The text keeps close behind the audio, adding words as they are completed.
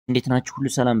እንዴት ናችሁ ሁሉ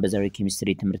ሰላም በዛሬ ኬሚስትሪ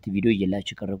ትምህርት ቪዲዮ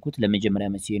እየላችሁ ቀረብኩት ለመጀመሪያ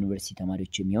ዓመት የዩኒቨርሲቲ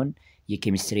ተማሪዎች የሚሆን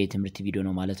የኬሚስትሪ ትምህርት ቪዲዮ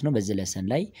ነው ማለት ነው በዚህ ለሰን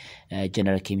ላይ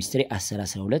ጀነራል ኬሚስትሪ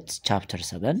 1012 ቻፕተር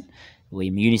 7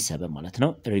 ወይም ዩኒት 7 ማለት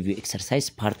ነው ሪቪው ኤክሰርሳይዝ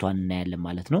ፓርት 1 እናያለን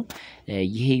ማለት ነው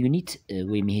ይሄ ዩኒት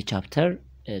ወይም ይሄ ቻፕተር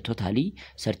ቶታሊ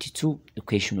 32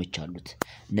 ኢኩዌሽኖች አሉት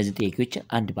እነዚህ ጥያቄዎች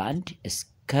አንድ በአንድ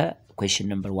እስከ question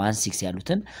number 16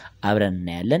 ያሉትን አብረን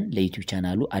እናያለን ለዩቲዩብ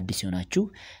ቻናሉ አዲስ ሆናችሁ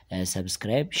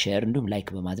ሰብስክራይብ ሼር እንዲሁም ላይክ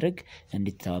በማድረግ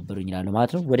እንድትተባበሩኝ ይላሉ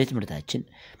ማለት ነው ወደ ትምህርታችን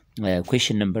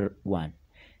question number 1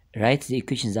 write the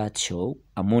equations that show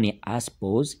ammonia as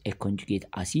both a conjugate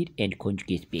acid and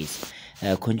conjugate base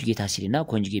conjugate acid እና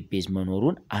conjugate base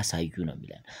መኖሩን አሳዩ ነው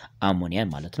የሚለን አሞኒያ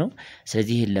ማለት ነው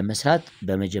ስለዚህ ይሄን ለመስራት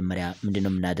በመጀመሪያ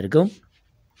ምንድነው የምናደርገው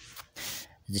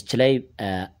እዚች ላይ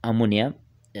አሞኒያ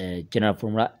general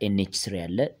formula NH3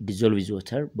 ያለ dissolve with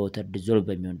water dissolve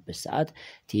በሚሆንበት ሰዓት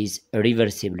it is a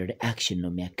reversible reaction ነው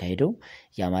የሚያካሂደው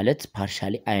ያ ማለት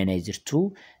partially ionized to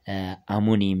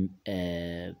ammonium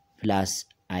plus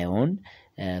ion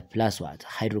plus what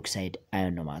hydroxide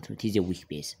ion ነው ማለት ነው it is a weak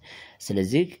base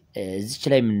ስለዚህ እዚች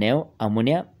ላይ የምናየው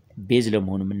አሞኒያ ቤዝ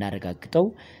ለመሆኑ የምናረጋግጠው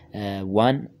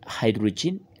one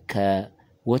hydrogen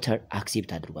ከwater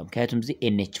accept አድርጓል ምክንያቱም እዚህ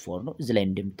NH4 ነው እዚህ ላይ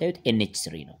እንደምታዩት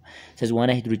NH3 ነው ስለዚህ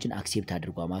one hydrogen accept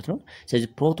አድርጓል ማለት ነው ስለዚህ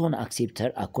proton acceptor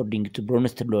according to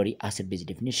Bronsted-Lowry acid base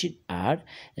definition are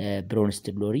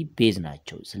Bronsted-Lowry base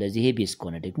ናቸው ስለዚህ ይሄ ቤዝ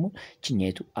ከሆነ ደግሞ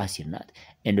ችኛይቱ አሲድ ናት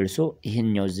and also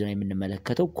ይሄኛው እዚህ ላይ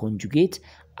የምንመለከተው conjugate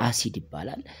acid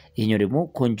ይባላል ይሄኛው ደግሞ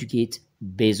conjugate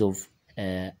base of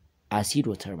acid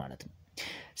water ማለት ነው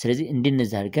ስለዚህ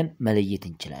እንደነዛ አድርገን መለየት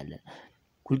እንችላለን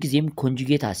ሁልጊዜም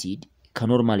conjugate acid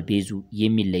ከኖርማል ቤዙ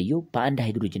የሚለየው በአንድ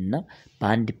ሃይድሮጅን እና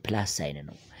በአንድ ፕላስ ሳይን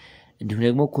ነው እንዲሁም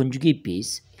ደግሞ ኮንጁጌት ቤዝ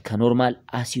ከኖርማል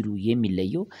አሲዱ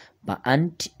የሚለየው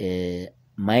በአንድ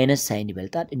ማይነስ ሳይን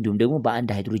ይበልጣል እንዲሁም ደግሞ በአንድ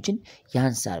ሃይድሮጅን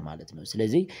ያንሳል ማለት ነው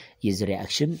ስለዚህ የዚህ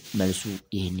ሪአክሽን መልሱ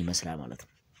ይሄን ይመስላል ማለት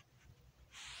ነው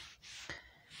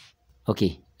ኦኬ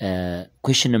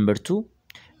question number 2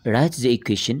 write the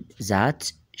equation that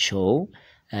show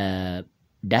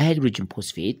dihydrogen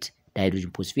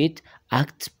phosphate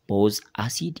act both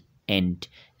acid and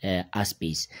as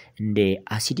base እንደ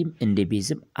አሲድም እንደ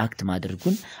ቤዝም አክት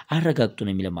ማድረጉን አረጋግጡ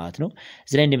ነው የሚለው ማለት ነው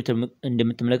እዚህ ላይ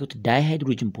እንደምትመለከቱት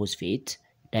ዳይሃይድሮጅን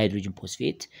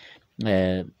ፎስፌት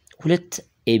ሁለት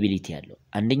ኤቢሊቲ ያለው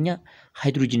አንደኛ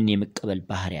ሃይድሮጅንን የመቀበል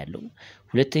ባህሪ ያለው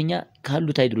ሁለተኛ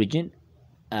ካሉት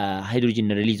ሃይድሮጅን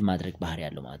ሪሊዝ ማድረግ ባህሪ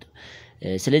ያለው ማለት ነው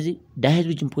ስለዚህ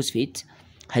ዳይሃይድሮጅን ፎስፌት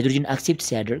ሃይድሮጅን አክሴፕት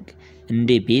ሲያደርግ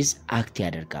እንደ ቤዝ አክት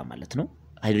ያደርጋል ማለት ነው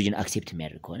ሃይድሮጅን አክሴፕት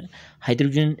የሚያደርግ ከሆነ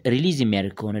ሃይድሮጅን ሪሊዝ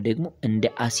የሚያደርግ ከሆነ ደግሞ እንደ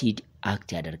አሲድ አክት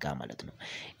ያደርጋል ማለት ነው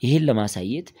ይሄን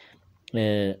ለማሳየት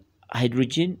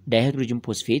ዳይሃይድሮጅን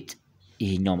ፎስፌት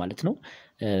ይሄኛው ማለት ነው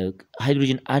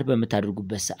ሃይድሮጅን አድ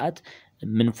በመታደርጉበት ሰዓት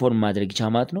ምን ፎርም ማድረግ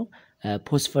ይቻላል ማለት ነው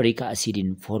ፎስፎሪክ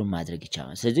አሲድን ፎርም ማድረግ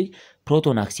ይቻላል ስለዚህ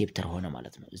ፕሮቶን አክሴፕተር ሆነ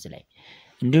ማለት ነው እዚህ ላይ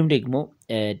እንዲሁም ደግሞ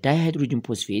ዳይሃይድሮጅን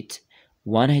ፎስፌት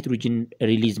ዋን ሃይድሮጅን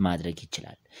ሪሊዝ ማድረግ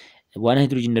ይችላል ዋን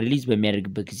ሃይድሮጅን ሪሊዝ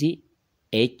በሚያደርግበት ጊዜ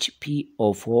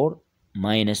HPO4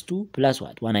 -2 plus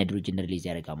what one hydrogen release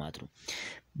ያደርጋል ማለት ነው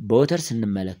በወተር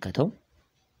ስንመለከተው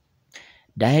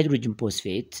ዳይሃይድሮጅን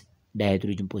ፎስፌት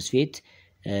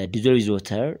dissolve with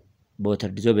water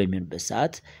በወተር dissolve በሚሆንበት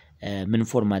ሰዓት ምን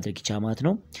ፎርም ማድረግ ይቻላል ማለት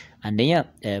ነው አንደኛ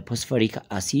ፎስፎሪክ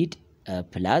አሲድ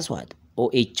plus what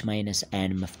OH-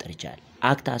 ion መፍጠር ይችላል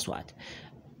አክት as what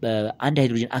አንድ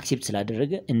ሃይድሮጅን አክሴፕት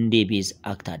ስላደረገ እንደ ቤዝ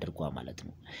አክት አድርጓል ማለት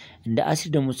ነው እንደ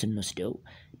አሲድ ደግሞ ስንወስደው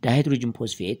ዳይሃይድሮጅን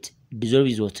ፎስፌት dissolve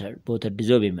with water በወተር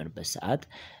dissolve የሚሆንበት ሰዓት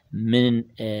ምን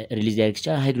ሪሊዝ ያደርግ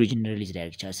ይችላል ሃይድሮጅን ሪሊዝ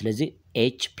ያደርግ ይችላል ስለዚህ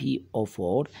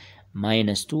HPO4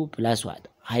 -2 plus what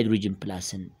ሃይድሮጅን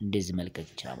ፕላስን እንደዚህ መልቀቅ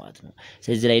ይችላል ማለት ነው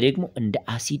ስለዚህ ላይ ደግሞ እንደ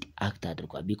አሲድ አክት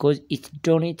አድርጓል because it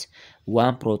donate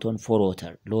one proton for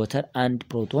water ለወተር አንድ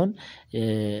ፕሮቶን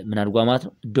ምን አድርጓል ማለት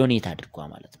ነው ዶኔት አድርጓል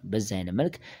ማለት ነው በዛ አይነት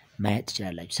መልክ ማየት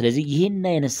ትችላላችሁ ስለዚህ ይሄን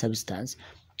አይነት ሰብስታንስ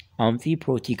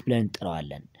አምፊፕሮቲክ ብለን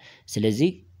እንጠራዋለን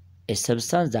ስለዚህ a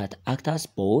substance that acts as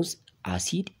both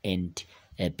acid and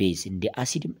base እንደ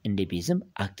አሲድም እንደ ቤዝም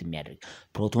አክት የሚያደርግ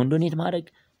ፕሮቶን ዶኔት ማድረግ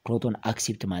ፕሮቶን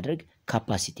አክሴፕት ማድረግ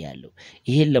ካፓሲቲ ያለው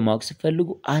ይሄን ለማወቅ ሲፈልጉ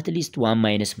አትሊስት 1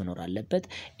 ማይነስ መኖር አለበት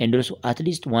and also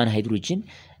አትሊስት 1 ሃይድሮጅን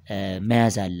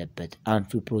መያዝ አለበት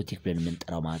አምፊፕሮቲክ ብለን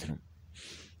የምንጠራው ማለት ነው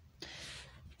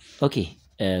ኦኬ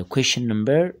question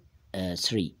number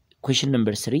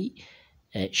 3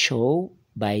 show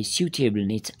by suitable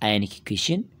net ionic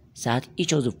equation that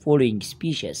each of the following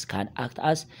species can act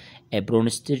as a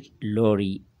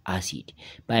Bronsted-Lowry acid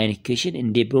በአይኒክ ኢኩዌሽን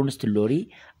እንደ Bronsted-Lowry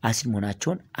አሲድ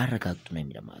መሆናቸውን አረጋግጡ ነው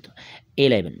የሚለው ኤ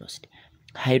ላይ ብንወስድ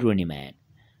ሃይድሮኒየም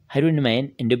አየን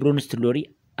እንደ Bronsted-Lowry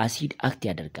አሲድ አክት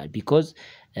ያደርጋል ቢኮዝ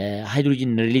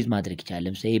ሃይድሮጅን ሪሊዝ ማድረግ ይችላል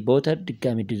ለምሳሌ በወተር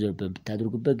ድጋሚ ዲዞልቭ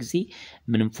በምታደርጉበት ጊዜ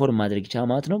ምንም ፎርም ማድረግ ይችላል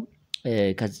ማለት ነው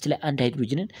ከዚህ ላይ አንድ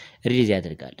ሃይድሮጅንን ሪሊዝ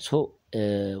ያደርጋል ሶ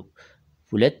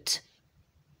ሁለት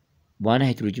ዋን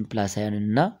ሃይድሮጅን ፕላስ አዮን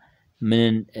እና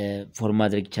ምን ፎርም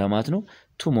ማድረግ ይችላል ማለት ነው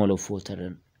 2 ሞል ኦፍ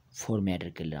ዋተርን ፎርም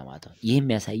ያደርግልናል ማለት ነው ይሄም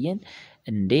ያሳየን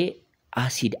እንደ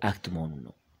አሲድ አክት መሆኑን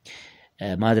ነው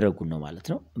ማድረጉን ነው ማለት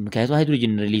ነው ምክንያቱም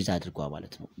ሃይድሮጅን ሪሊዝ አድርጓል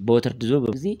ማለት ነው በወተር ዲዞልቭ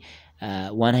በጊዜ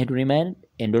ዋን ሃይድሮጅን አዮን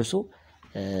ኤንድ ኦልሶ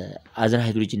አዘር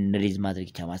ሃይድሮጅን ሪሊዝ ማድረግ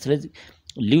ይችላል ስለዚህ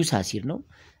ሊውስ አሲድ ነው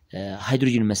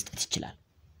ሃይድሮጅን መስጠት ይችላል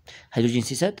ሃይድሮጅን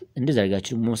ሲሰጥ እንደዛ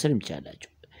አድርጋችሁ መውሰድ ይችላልላችሁ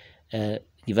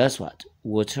give us what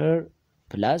water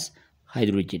plus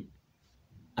hydrogen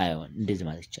ion እንደዚህ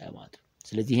ማለት ይችላል ማለት ነው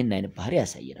ስለዚህ ይሄን አይነት ባህሪ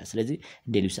ያሳየናል ስለዚህ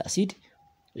እንደ ሊውስ አሲድ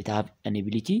it have an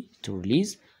ability to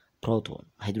release proton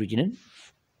ሃይድሮጅንን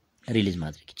ሪሊዝ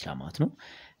ማድረግ ይችላል ማለት ነው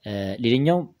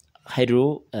ሌላኛው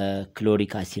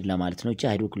ሃይድሮክሎሪክ አሲድ ለማለት ነው እቺ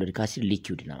ሃይድሮክሎሪክ አሲድ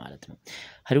ሊኩዊድ ነው ማለት ነው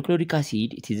ሃይድሮክሎሪክ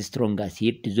አሲድ it is a strong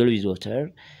acid dissolved with water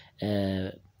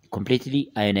completely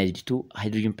ionized to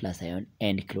hydrogen plus ion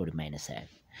and chlorine minus ion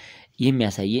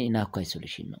የሚያሳየን ኢንአኳስ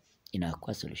ሶሉሽን ነው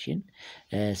ኢንአኳስ ሶሉሽን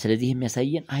ስለዚህ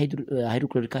የሚያሳየን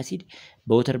ሃይድሮክሎሪክ አሲድ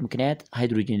በወተር ምክንያት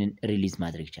ሃይድሮጅንን ሪሊዝ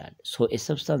ማድረግ ይችላል so a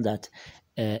substance that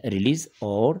release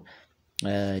or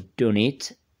donate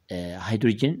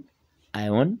hydrogen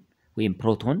ion ወይም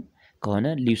ፕሮቶን ከሆነ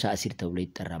ሊውስ አሲድ ተብሎ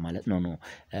ይጠራ ማለት ነው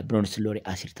ብሮንስሎሪ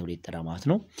አሲድ ተብሎ ይጠራ ማለት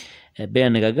ነው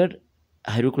በአነጋገር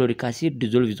ሃይድሮክሎሪክ አሲድ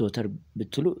ዲዞልቭ ዊዝ ዋተር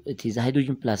ብትሉ it is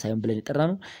hydrogen plus ion ብለን ይጠራ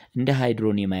ነው እንደ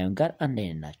ሃይድሮኒየም አዮን ጋር አንድ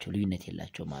አይነት ናቸው ልዩነት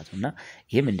የላቸው ማለት ነውና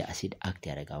ይሄም እንደ አሲድ አክት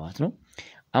ያደርጋል ማለት ነው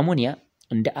አሞኒያ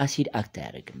እንደ አሲድ አክት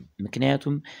ያደርግም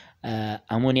ምክንያቱም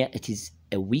አሞኒያ it is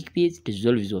a weak base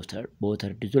dissolved with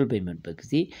water dissolve በሚሆንበት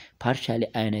ጊዜ partially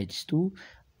ionized to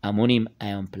ammonium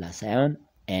ion plus ion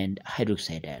and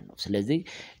hydroxide ion ነው ስለዚህ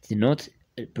it is not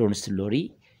bronsellori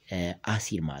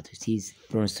acid ማለት ነው it is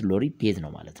bronsellori base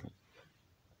ነው ማለት ነው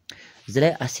እዚህ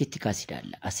ላይ አሴቲክ አሲድ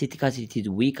አለ አሴቲክ አሲድ it is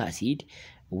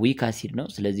weak acid ነው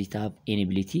ስለዚህ it have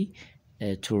inability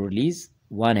to release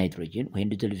one hydrogen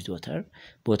when dissolved with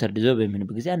water dissolve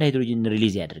በሚሆንበት ጊዜ አንድ ሃይድሮጅን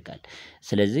ሪሊዝ ያደርጋል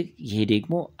ስለዚህ ይሄ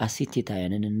ደግሞ አሴቴት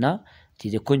አዮንን እና it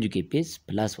is a conjugate base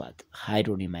plus what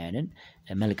hydronium አዮንን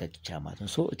መልቀቅ ይችላል ማለት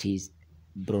ነው so it is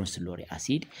bronsellori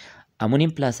acid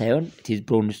ammonium plus ion it is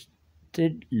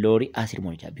bronsellori acid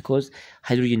መሆን ይችላል because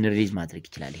ሃይድሮጅን ሪሊዝ ማድረግ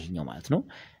ይችላል ይሄኛው ማለት ነው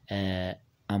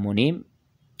አሞኒየም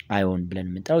አዮን ብለን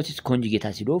የምንጠራው it is conjugate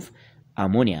acid of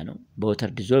አሞኒያ ነው በወተር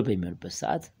ዲዞልቭ በሚሆንበት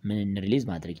ሰዓት ምን ሪሊዝ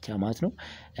ማድረግ ይችላል ማለት ነው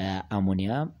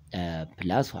አሞኒያ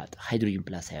ፕላስ ዋት ሃይድሮጅን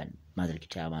ፕላስ አዮን ማድረግ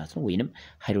ይችላል ማለት ነው ወይንም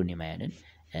ሃይድሮኒየም አዮንን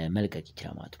መልቀቅ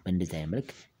ይችላል ማለት ነው በእንደዚህ አይነት መልክ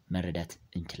መረዳት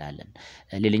እንችላለን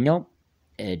ሌላኛው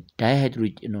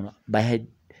ዳይሃይድሮጅን ነው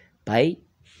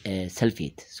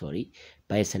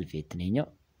ባይ ሰልፌት ነኛው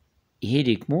ይሄ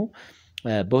ደግሞ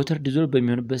በወተር ዲዞልቭ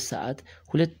በሚሆንበት ሰዓት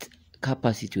ሁለት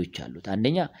ካፓሲቲዎች አሉት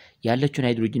አንደኛ ያለችውን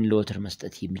ሃይድሮጅን ለወተር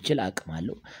መስጠት የሚችል አቅም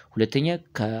አለው ሁለተኛ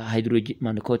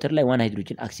ከሃይድሮጅን ከወተር ላይ ዋን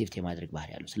ሃይድሮጅን አክሴፕት የማድረግ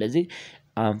ባህሪ አለው ስለዚህ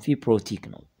አምፊፕሮቲክ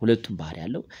ነው ሁለቱም ባህሪ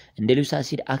አለው እንደ ሊውስ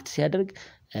አሲድ አክት ሲያደርግ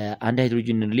አንድ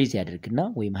ሃይድሮጅን ሪሊዝ ያደርግና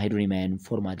ወይም ሃይድሮኒየም አዮን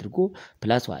ፎርም አድርጎ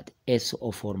ፕላስ ዋት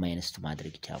SO4-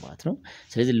 ማድረግ ይችላል ማለት ነው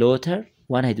ስለዚህ ለወተር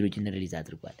ዋን ሃይድሮጅን ሪሊዝ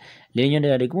አድርጓል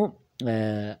ሌላኛው ደግሞ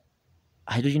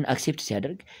ሃይድሮጅን አክሴፕት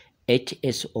ሲያደርግ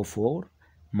HSO4-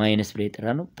 ብለ ይጠራ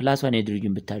ነው ፕላስ 1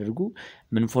 ሃይድሮጅን ብታደርጉ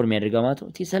ምን ፎርም ያደርጋል ማለት ነው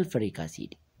ሰልፈሪክ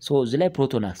አሲድ ሶ እዚ ላይ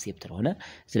ፕሮቶን አክሴፕተር ሆነ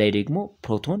እዚ ላይ ደግሞ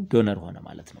ፕሮቶን ዶነር ሆነ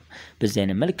ማለት ነው በዚህ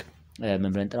አይነት መልክ ምን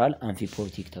ብለን እንጠራዋለን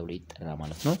አምፊፕሮቲክ ተብሎ ይጠራ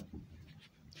ማለት ነው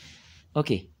ኦኬ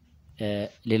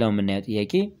ሌላው የምናየው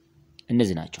ጥያቄ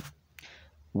እነዚህ ናቸው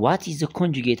what is the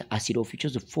conjugate acid of each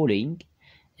of the following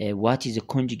what is the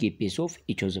conjugate base of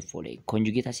each of the following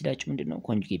conjugate አሲዳቸው ምንድነው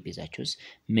conjugate baseአቸውስ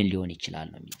ምን ሊሆን ይችላል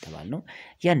ነው የሚባል ነው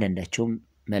ያንዳንዳቸው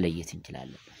መለየት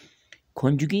እንችላለን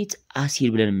ኮንጁጌት አሲድ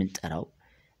ብለን የምንጠራው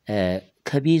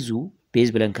ከቤዙ ቤዝ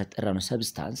ብለን ከተጠራነው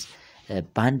ሰብስታንስ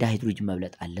በአንድ ሃይድሮጅን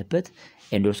መብለጥ አለበት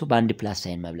and also በአንድ ፕላስ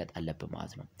ሳይን መብለጥ አለበት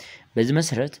ማለት ነው በዚህ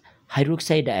መሰረት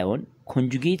ሃይድሮክሳይድ አዮን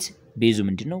ኮንጁጌት ቤዙ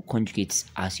ምንድነው ኮንጁጌት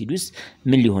አሲዱስ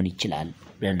ምን ሊሆን ይችላል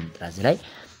ብለን እንጠራዝ ላይ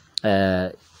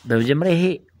በመጀመሪያ ይሄ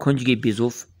ኮንጁጌት ቤዝ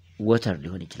ኦፍ ዋተር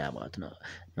ሊሆን ይችላል ማለት ነው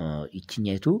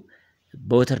እቺኛይቱ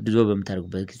በዋተር ዲዞልቭ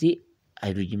በመታረጉበት ጊዜ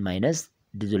ሃይድሮጅን ማይነስ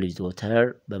ዲዞልቭ ዋተር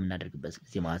በመናደርግበት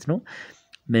ጊዜ ማለት ነው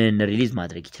ምን ሪሊዝ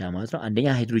ማድረግ ይችላል ማለት ነው አንደኛ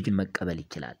ሃይድሮጅን መቀበል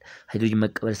ይችላል ሃይድሮጅን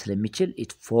መቀበል ስለሚችል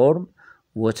it form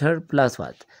water plus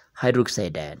what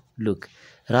ሃይድሮክሳይድ አዮን look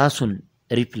ራሱን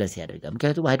ሪፕሌስ ያደርጋል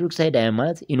ምክንያቱም ሃይድሮክሳይድ አዮን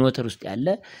ማለት ኢን ዋተር ውስጥ ያለ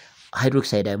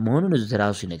ሃይድሮክሳይድ አዮን መሆኑን እዚህ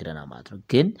ራሱ ይነግረናል ማለት ነው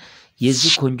ግን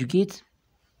የዚህ ኮንጁጌት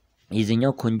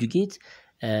የዚህኛው ኮንጁጌት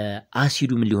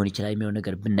አሲዱ ምን ሊሆን ይችላል የሚለው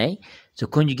ነገር ብናይ the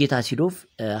conjugate acid of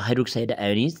hydroxide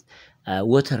ion is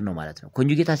water ነው ማለት ነው።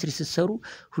 ኮንጁጌት አሲድ ስትሰሩ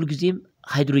ሁልጊዜም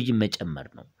ሃይድሮጅን መጨመር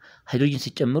ነው። ሃይድሮጅን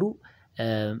ሲጨምሩ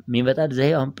የሚመጣው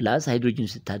ዘይ አሁን ፕላስ ሃይድሮጅን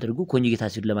ስታደርጉ ኮንጁጌት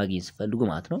አሲድ ለማግኘት ሲፈልጉ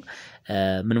ማለት ነው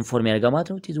ምንም ፎርም ያደርጋ ማለት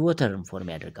ነው is water ፎርም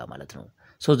ያደርጋ ማለት ነው።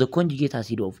 so the conjugate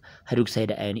acid of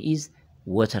hydroxide ion is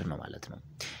water ነው ማለት ነው።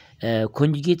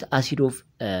 ኮንጁጌት አሲድ ኦፍ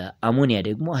አሞኒያ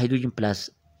ደግሞ ሃይድሮጅን ፕላስ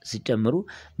ሲጨምሩ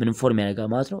ምንም ፎርም ያደርጋ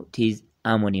ማለት ነው is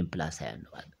ammonium plus ion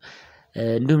ነው ማለት ነው።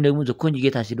 እንዲሁም ደግሞ the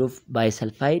conjugate acid of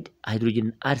bisulfide ሃይድሮጅን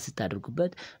አድ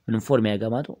ስታደርጉበት ምንም ፎርም ያደርጋ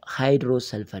ማለት ነው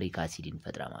ሃይድሮሰልፈሪክ አሲድን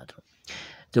ፈጥራ ማለት ነው።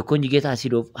 the conjugate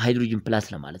acid of hydrogen plus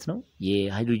ለማለት ነው።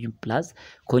 የሃይድሮጅን ፕላስ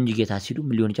conjugate አሲዱ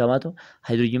ምን ሊሆን ይችላል ማለት ነው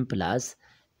ሃይድሮጅን ፕላስ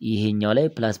ይሄኛው ላይ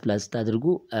ፕላስ ፕላስ ስታደርጉ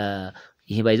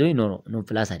ይሄ ባይዘው ኖ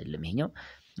ፕላስ አይደለም ይሄኛው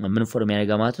ምን ፎርም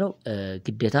ያደርጋ ማለት ነው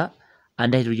ግዴታ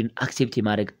አንድ ሃይድሮጅን አክሴፕት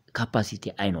የማድረግ ካፓሲቲ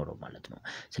አይኖረው ማለት ነው።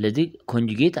 ስለዚህ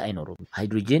ኮንጁጌት አይኖረው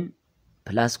ሃይድሮጅን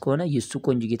ፕላስ ከሆነ የሱ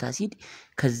ኮንጁጌት አሲድ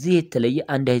ከዚህ የተለየ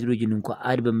አንድ ሃይድሮጅን እንኳን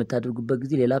አድ በመታደርጉበት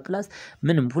ጊዜ ሌላ ፕላስ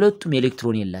ምንም ሁለቱም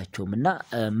ኤሌክትሮን የላቸውምና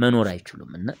መኖር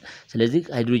አይችሉምና ስለዚህ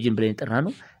ሃይድሮጅን ብለን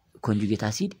ጠራነው ኮንጁጌት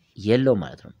አሲድ የለው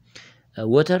ማለት ነው።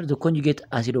 water the conjugate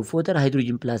acid of water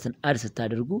hydrogen plus and add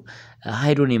ስታደርጉ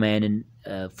ሃይድሮኒየም አየንን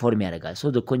ፎርም ያደርጋል so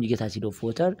the conjugate acid of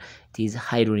water is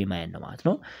ሃይድሮኒየም አየን ነው ማለት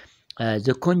ነው።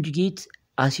 the conjugate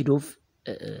acid of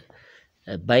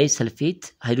bisulfate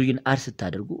hydrogen add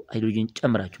ስታደርጉ ሃይድሮጅን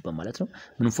ጨምራችሁ በማለት ነው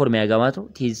ምን ፎርም ያደርጋ ማለት ነው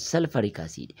is sulfuric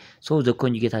acid so the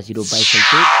conjugate acid of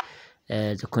bisulfate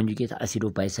the conjugate acid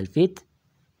of bisulfate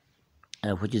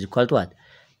which is equal to what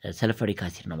sulfuric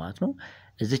acid ነው ማለት ነው።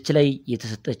 እዚች ላይ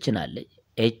የተሰጠችን አለ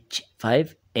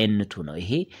H5N2 ነው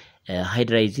ይሄ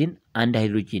ሃይድራይዚን አንድ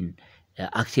ሃይድሮጅን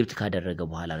አክሴፕት ካደረገ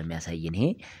በኋላ ነው የሚያሳየን ይሄ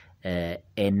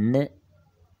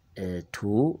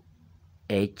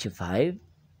N2H5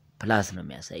 ፕላስ ነው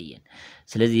የሚያሳየን።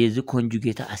 ስለዚህ የዚህ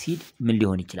ኮንጁጌት አሲድ ምን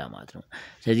ሊሆን ይችላል ማለት ነው።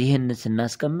 ስለዚህ ይሄን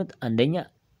ስናስቀምጥ አንደኛ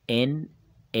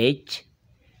NH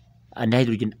አንድ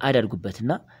ሃይድሮጅን አድ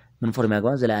አድርጉበትና ምን ፎርም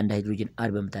ያገባን ዘላ አንድ ሃይድሮጅን አድ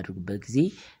በመታደርጉበት ጊዜ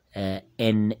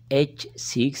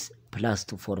NH6 plus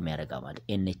 2 ፎርም ያደርጋ ማለት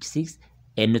NH6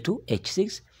 N2H6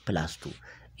 plus 2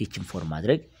 ይችን ፎርም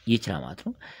ማድረግ ይችላል ማለት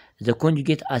ነው። the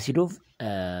conjugate acid of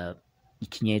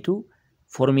ይችኛይቱ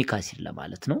ፎርሚክ አሲድ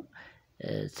ለማለት ነው።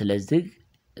 ስለዚህ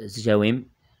እዚህ ወይም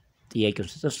ጥያቄው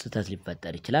ስህተት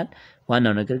ሊፈጠር ይችላል።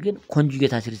 ዋናው ነገር ግን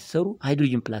ኮንጁጌት አሲድ ሲሰሩ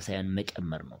ሃይድሮጅን ፕላስ አዮን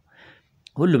መጨመር ነው።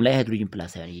 ሁሉም ላይ ሃይድሮጅን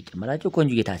ፕላስ አዮን እየጨመራቸው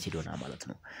ኮንጁጌት አሲድ ሆና ማለት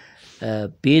ነው።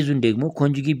 ቤዙን ደግሞ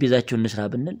ኮንጁጌት ቤዛቸውን እንስራ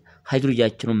ብንል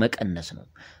ሃይድሮጅናቸውን መቀነስ ነው።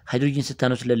 ሃይድሮጅን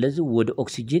ስታነሱለት ለዚህ ወደ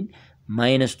ኦክሲጅን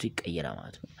ማይነስቱ ይቀየራል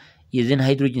ማለት ነው። የዚህን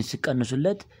ሃይድሮጅን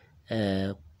ሲቀንሱለት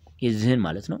የዚህን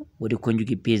ማለት ነው ወደ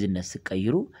ኮንጁጌት ቤዝነት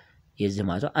ሲቀይሩ የዚህ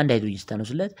ማለት ነው አንድ ሃይድሮጅን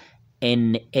ስታነሱለት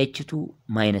NH2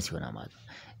 ማይነስ ይሆናል ማለት ነው።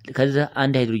 ከዛ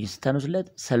አንድ ሃይድሮጅን ስታነሱለት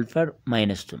ሰልፈር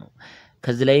ማይነስ 2 ነው።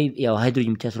 ከዚህ ላይ ያው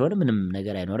ሃይድሮጅን ብቻ ስለሆነ ምንም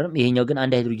ነገር አይኖርም። ይሄኛው ግን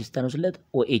አንድ ሃይድሮጅን ስታነሱለት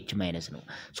OH ማይነስ ነው።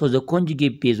 so the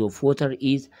conjugate base of water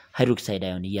is hydroxide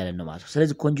ion እያለን ነው ማለት ነው።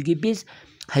 ስለዚህ ኮንጁጌት ቤዝ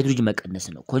ሃይድሮጅን መቀነስ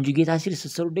ነው። ኮንጁጌት አሲድ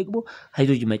ስትሰሩ ደግሞ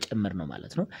ሃይድሮጅን መጨመር ነው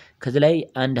ማለት ነው። ከዚህ ላይ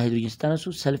አንድ ሃይድሮጅን ስታነሱ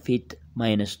ሰልፌት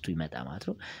ማይነስ 2 ይመጣ ማለት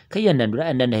ነው። ከእያንዳንዱ ላይ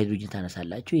አንድ ሃይድሮጅን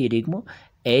ታነሳላችሁ። ይሄ ደግሞ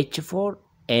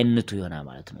H4N2 ይሆናል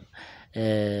ማለት ነው።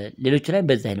 ሌሎች ላይ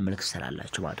በዛ አይነት መልክ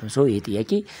ሰራላችሁ ማለት ነው። ሶ ይሄ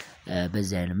ጥያቄ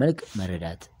በዛ አይነት መልክ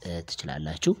መረዳት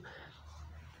ትችላላችሁ።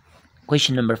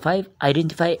 question number 5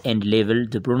 identify and label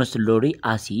the bromistolori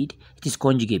acid it is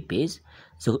conjugate base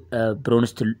so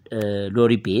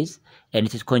bromistolori base and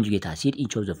it is conjugate acid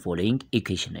each of the following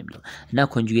equation ነው የሚለው እና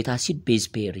conjugate acid base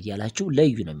pair ያላችሁ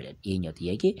ለዩ ነው የሚለው ይሄኛው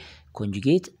ጥያቄ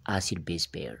conjugate acid base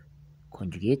pair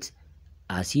conjugate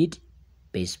acid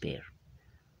base pair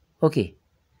ኦኬ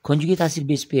ኮንጁጌት አሲድ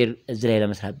ቤዝ ፔር እዚህ ላይ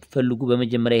ለመስራት ፈልጉ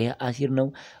በመጀመሪያ ይሄ አሲድ ነው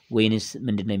ወይንስ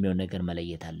ምንድነው የሚለው ነገር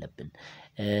መለየት አለብን።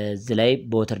 እዚህ ላይ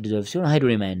በወተር ዲዞልቭ ሲሆን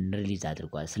ሃይድሮኒየም አየን ሪሊዝ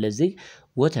አድርጓል። ስለዚህ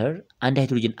ወተር አንድ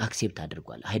ሃይድሮጅን አክሴፕት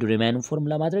አድርጓል። ሃይድሮኒየም አየንን ፎርም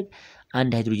ለማድረግ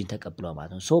አንድ ሃይድሮጅን ተቀብሏል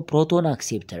ማለት ነው። ሶ ፕሮቶን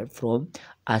አክሴፕተር ፍሮም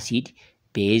አሲድ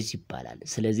ቤዝ ይባላል።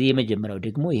 ስለዚህ የመጀመሪያው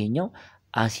ደግሞ ይሄኛው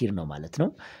አሲድ ነው ማለት ነው።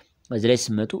 እዚህ ላይ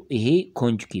ስመጡ ይሄ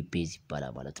ኮንጁጌት ቤዝ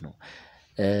ይባላል ማለት ነው።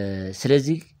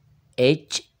 ስለዚህ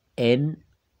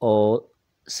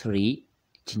HNO3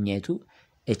 ችኛይቱ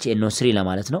HNO3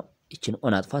 ለማለት ነው። እቺን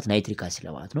ኦን አጥፋት ናይትሪክ አሲድ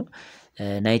ለማለት ነው።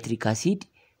 ናይትሪክ አሲድ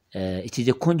it is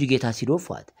a conjugate acid of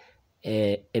what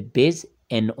a base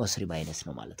NO3 minus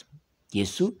ነው ማለት ነው።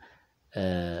 የሱ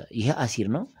ይሄ አሲድ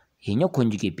ነው ይሄኛው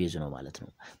ኮንጁጌት ቤዝ ነው ማለት ነው።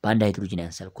 በአንድ ሃይድሮጅን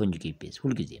ያንሳል ኮንጁጌት ቤዝ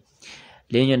ሁሉ ጊዜ።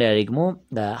 ሌላኛው ደግሞ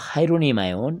hydronium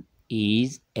ion is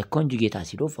a conjugate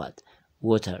acid of what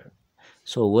water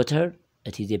so water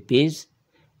it is a base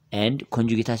and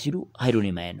conjugate acid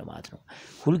hydrogen ion ነው ማለት ነው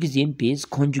ሁሉ ጊዜም ቤዝ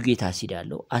conjugate acid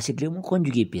አለው አሲድ ደግሞ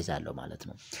conjugate ቤዝ አለው ማለት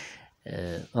ነው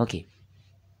ኦኬ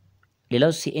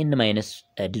ሌላው CN-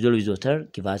 dissolved with water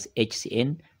give us HCN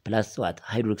plus what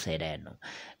hydroxide ion ነው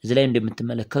እዚህ ላይ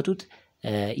እንደምትመለከቱት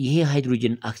ይሄ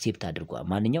ሃይድሮጅን አክሴፕት አድርጓል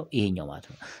ማንኛው ይሄኛው ማለት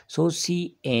ነው so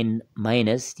CN-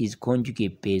 is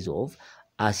conjugate base of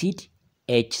acid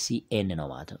HCN ነው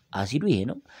ማለት ነው አሲዱ ይሄ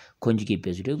ነው conjugate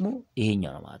base ደግሞ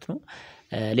ይሄኛው ነው ማለት ነው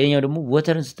ሌላኛው ደግሞ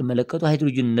ዋተርን ስትመለከቱ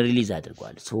ሃይድሮጅን ሪሊዝ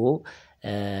አድርጓል so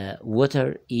water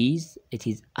it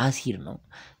is acid ነው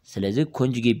ስለዚህ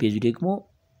conjugate base ደግሞ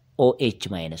OH-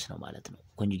 ነው ማለት ነው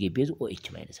conjugate base OH-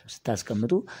 ነው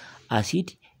ስታስቀምጡ acid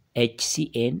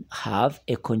HCN have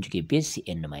a conjugate base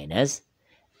CN-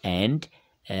 and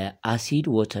acid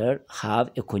water have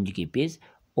a conjugate base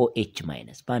OH-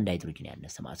 በአንድ ሃይድሮጅን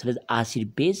ያነሰ ማለት ስለዚህ acid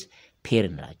base pair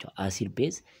እንላቸው acid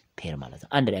base pair ማለት ነው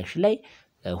አንድ ሪአክሽን ላይ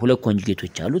ሁለት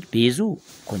ኮንጁጌቶች አሉት ቤዙ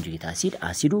ኮንጁጌት አሲድ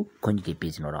አሲዱ ኮንጁጌት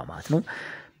ቤዝ ነው ማለት ነው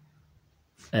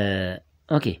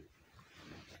ኦኬ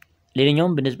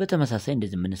ሌላኛውም በነዚህ ተመሳሳይ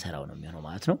እንደዚህ ምን ሰራው ነው የሚሆነው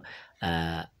ማለት ነው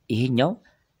ይሄኛው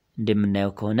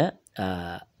እንደምናየው ከሆነ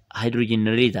ሃይድሮጅን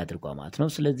ሪሊዝ አድርጓል ማለት ነው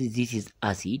ስለዚህ this is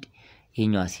acid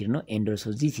ይሄኛው አሲድ ነው and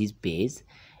also this is base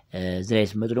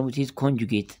ዝራይስ መጥቶ ደግሞ this is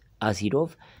conjugate acid of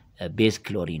base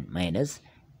chlorine minus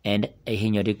and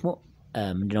ይሄኛው ደግሞ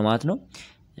ምንድነው ማለት ነው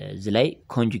እዚህ ላይ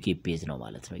conjugate base ነው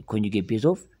ማለት ነው conjugate base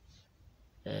of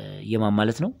የማን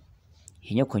ማለት ነው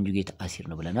ይሄኛው conjugate acid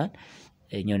ነው ብለናል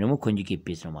ይሄኛው ደግሞ conjugate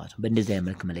base ነው ማለት ነው በእንደዚህ አይነት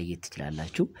መልኩ መለየት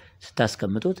ትችላላችሁ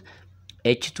ስታስቀምጡት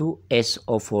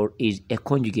H2SO4 is a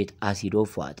conjugate acid of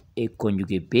what a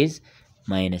conjugate base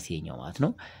minus ይሄኛው ማለት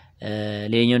ነው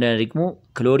ሌላኛው ደግሞ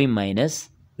chlorine minus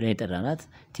ብለን ጠራናት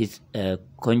this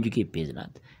conjugate base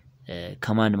ናት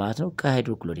ከማን ማለት ነው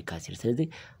ከሃይድሮክሎሪክ አሲድ ስለዚህ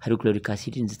ሃይድሮክሎሪክ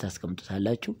አሲድን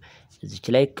ታስቀምጡታላችሁ እዚች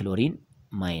ላይ ክሎሪን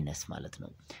ማይነስ ማለት ነው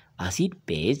አሲድ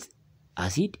ቤዝ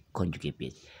አሲድ ኮንጁጌት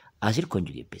ቤዝ አሲድ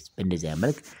ኮንጁጌት ቤዝ በእንደዚህ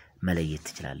መልኩ መለየት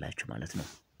ትችላላችሁ ማለት ነው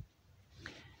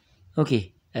ኦኬ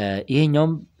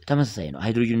ይሄኛውም ተመሳሳይ ነው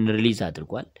ሃይድሮጅን ሪሊዝ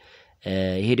አድርጓል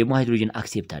ይሄ ደግሞ ሃይድሮጅን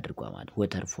አክሴፕት አድርጓል ማለት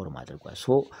ወተር ፎርም አድርጓል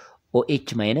ሶ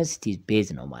OH- it is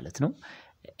base ነው ማለት ነው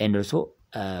and also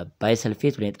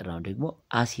ባይሰልፌት ብለን ጠራው ደግሞ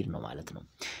አሲድ ነው ማለት ነው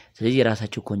ስለዚህ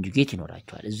የራሳቸው ኮንጁጌት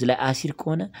ይኖራቸዋል እዚህ ላይ አሲድ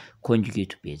ከሆነ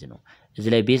ኮንጁጌቱ ቤዝ ነው እዚህ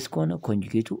ላይ ቤዝ ከሆነ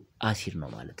ኮንጁጌቱ አሲድ ነው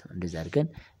ማለት ነው እንደዛ አድርገን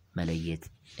መለየት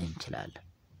እንችላለን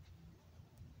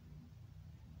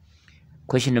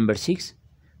question number 6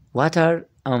 what are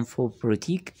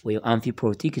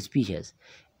amphiprotic species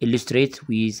illustrate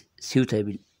with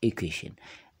suitable equation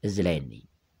እዚህ ላይ ነው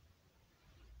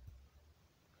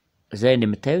እዚህ ላይ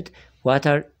እንደምታዩት what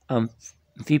are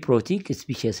amphiprotic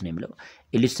species ነው የሚለው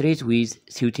illustrate with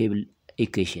suitable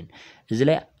equation እዚህ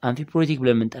ላይ amphiprotic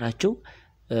ብለን የምንጠራቸው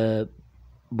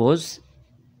ቦዝ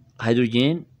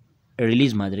ሃይድሮጅንን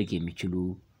ሪሊዝ ማድረግ የሚችሉ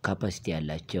ካፓሲቲ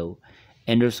ያላቸው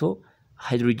and also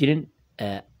ሃይድሮጅንን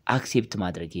አክሴፕት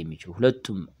ማድረግ የሚችሉ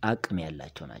ሁለቱም አቅም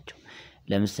ያላቸው ናቸው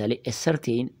ለምሳሌ a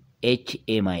certain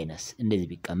HA- እንደዚህ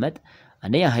ቢቀመጥ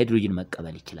አንደኛ ሃይድሮጅን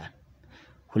መቀበል ይችላል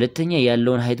ሁለተኛ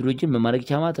ያለውን ሃይድሮጅን በማድረግ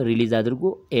ቻማት ሪሊዝ አድርጎ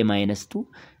A-2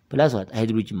 ፕላስ ዋት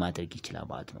ሃይድሮጅን ማድረግ ይችላል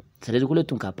ማለት ነው ስለዚህ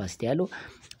ሁለቱም ካፓሲቲ ያለው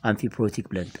አምፊፕሮቲክ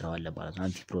ብለን እንጠራዋለን ማለት ነው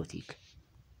አምፊፕሮቲክ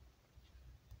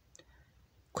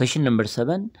question number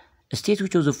 7 state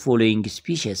which of the following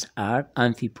species are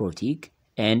amphiprotic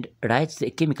and write the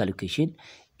chemical equation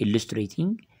illustrating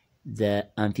the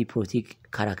amphiprotic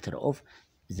character of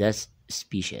this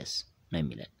species ነው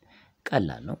የሚለን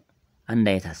ቀላል ነው አንድ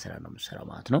አይነት አሰራር ነው የምንሰራው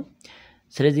ማለት ነው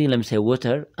ስለዚህ ለምሳሌ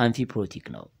water amphiprotic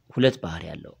ነው ሁለት ባህሪ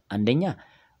ያለው አንደኛ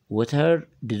water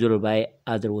dissolved by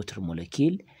other water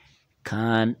molecule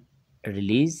can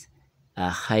release a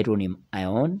hydrogen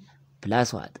ion plus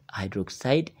what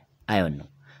hydroxide ion ነው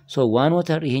so one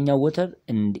water ይሄኛው water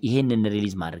ይሄንን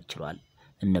ሪሊዝ ማድረግ ይችላል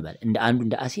እንበል እንደ አንዱ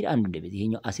እንደ አሲድ አንዱ እንደ ቤዝ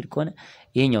ይሄኛው አሲድ ከሆነ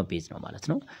ይሄኛው ቤዝ ነው ማለት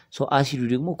ነው so አሲዱ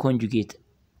ደግሞ ኮንጁጌት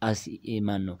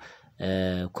ማን ነው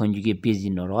ኮንጁጌት ቤዝ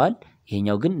ይኖረዋል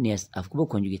ይሄኛው ግን ያስጣፍኩበው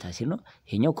ኮንጁጌት አሲድ ነው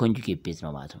ይሄኛው ኮንጁጌት ቤዝ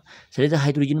ነው ማለት ነው ስለዚህ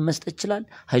ሃይድሮጅን መስጠት ይችላል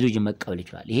ሃይድሮጅን መቀበል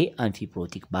ይችላል ይሄ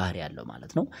አምፊፕሮቲክ ባህሪ ያለው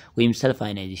ማለት ነው ወይም ሰልፍ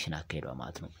አዮናይዜሽን አካሄዷ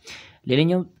ማለት ነው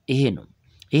ሌላኛው ይሄ ነው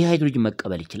ይሄ ሃይድሮጅን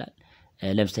መቀበል ይችላል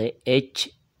ለምሳሌ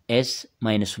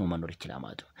HS- ነው መኖር ይችላል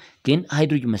ማለት ነው ግን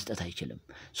ሃይድሮጅን መስጠት አይችልም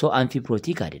ሶ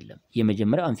አምፊፕሮቲክ አይደለም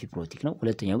የመጀመሪያው አምፊፕሮቲክ ነው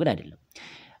ሁለተኛው ግን አይደለም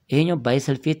ይሄኛው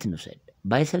ባይሰልፌት ነው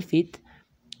ባይሰልፌት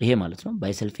ይሄ ማለት ነው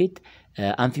ባይሰልፌት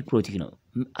አምፊፕሮቲክ ነው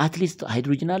አትሊስት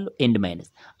ሃይድሮጅን አለው ኤንድ ማይነስ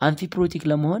አምፊፕሮቲክ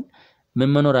ለመሆን ምን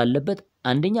መኖር አለበት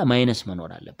አንደኛ ማይነስ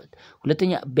መኖር አለበት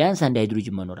ሁለተኛ ቢያንስ አንድ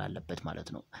ሃይድሮጅን መኖር አለበት ማለት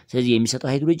ነው ስለዚህ የሚሰጠው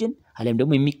ሃይድሮጅን አለም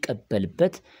ደግሞ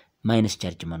የሚቀበልበት ማይነስ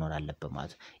ቻርጅ መኖር አለበት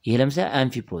ማለት ነው። ይሄ ለምሳሌ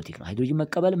አምፊፕሮቲክ ነው። ሃይድሮጅን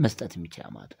መቀበል መስጠት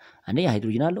የሚችላል ማለት ነው። አንደኛ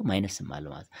ሃይድሮጅን አለው ማይነስም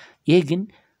አለው ማለት ነው። ይሄ ግን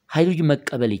ሃይድሮጅን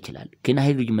መቀበል ይችላል ግን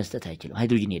ሃይድሮጅን መስጠት አይችልም።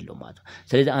 ሃይድሮጅን የለውም ማለት ነው።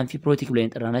 ስለዚህ አምፊፕሮቲክ ብለን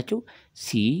የጠራናቸው ሲ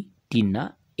ዲ እና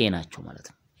ኤ ናቸው ማለት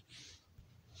ነው።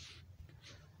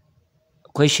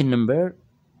 Question number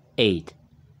 8.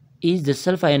 Is the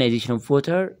self ionization of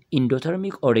water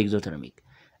endothermic or exothermic?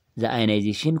 The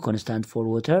ionization constant for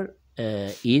water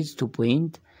is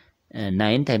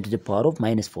 2.9 times to the power of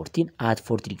minus 14 at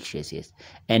 40 degrees Celsius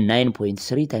and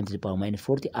 9.3 times to the power of minus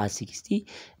 40 at 60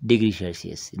 degrees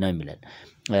Celsius ነው የሚለን።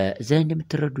 እዚህ ላይ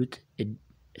እንደምትረዱት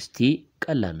እስቲ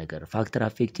ቀላል ነገር ፋክተር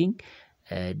አፌክቲንግ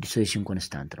ዲሶሉሽን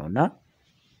ኮንስታንት ነውና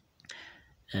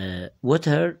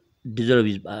water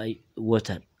dissolves by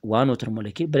water one water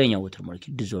molecule በሌላ water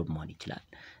molecule dissolve መሆን ይችላል።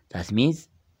 that means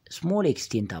small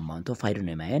extent amount of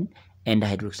hydrogen ion and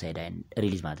hydroxide ion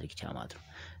release ማድረግ ይችላል ማለት ነው።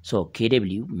 so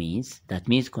kW means that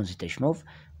means concentration of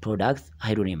products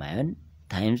hydrogen ion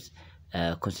times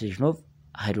concentration of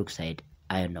hydroxide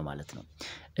ion ነው ማለት ነው።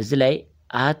 እዚህ ላይ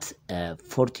at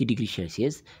 40 degrees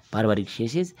Celsius በ40 degrees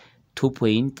Celsius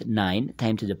 2.9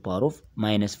 times to the power of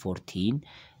minus 14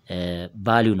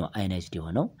 ቫልዩ ነው አዮናይዝድ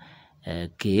የሆነው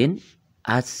ግን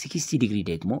at 60 ዲግሪ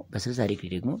ደግሞ በ60 ዲግሪ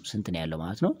ደግሞ ስንት ነው ያለው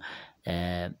ማለት ነው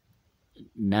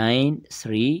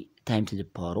 93 times to the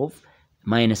power of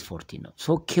minus 14 ነው ሶ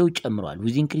ኬው ጨምሯል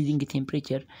with increasing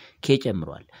temperature ኬ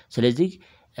ጨምሯል ስለዚህ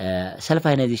self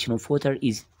ionization of water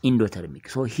is endothermic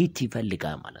so heat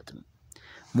ይፈልጋል ማለት ነው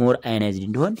more ionized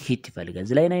እንደሆን heat ይፈልጋል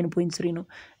እዚህ ላይ 9.3 ነው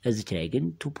እዚህ ላይ ግን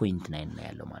 2.9 ነው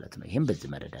ያለው ማለት ነው ይሄን በዚህ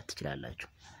መረዳት ትችላላችሁ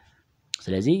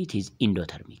ስለዚህ it is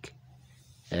endothermic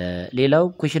ሌላው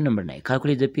question number 9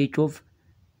 calculate the pH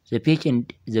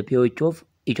of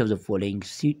each of the following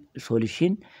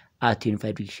solution at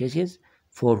 25 degrees Celsius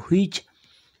for which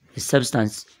the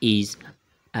substance is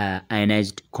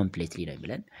ionized completely ነው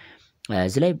የሚለን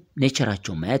እዚህ ላይ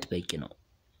ኔቸራቸው ማየት በቂ ነው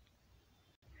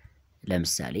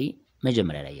ለምሳሌ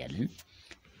መጀመሪያ ላይ ያለን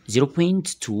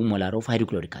 0.2 molar of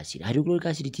hydrochloric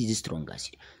acid it is strong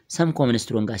acid some common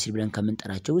strong acid ብለን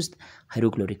ከምንጠራቸው ውስጥ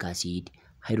hydrochloric acid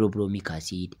hydrobromic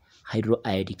acid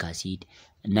hydroiodic acid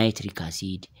nitric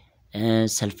acid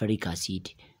sulfuric acid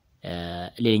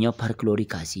ሌላኛው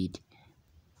perchloric acid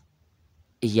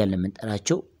እያልን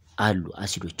የምንጠራቸው አሉ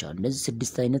አሲዶች አሉ እነዚህ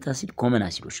ስድስት አይነት አሲድ ኮመን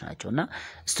አሲዶች ናቸውና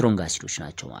ስትሮንግ አሲዶች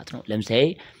ናቸው ማለት ነው ለምሳሌ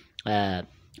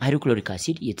hydrochloric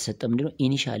acid የተሰጠ ምንድነው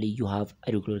ኢኒሺያሊ you have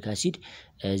hydrochloric acid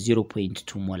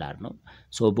 0.2 molar ነው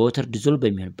so በwater dissolve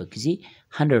በሚሆንበት ጊዜ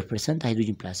 100%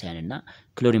 hydrogen plus ion እና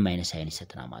chlorine minus ion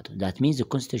ይሰጠናል ማለት ነው that means the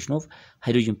concentration of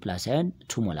hydrogen plus ion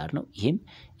 2 molar ነው ይሄም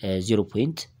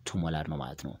 0.2 molar ነው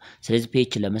ማለት ነው ስለዚህ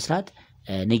pH ለመስራት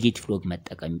ኔጌቲቭ ሎግ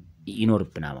መጠቀም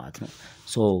ይኖርብናል ማለት ነው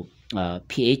so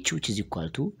pH which is equal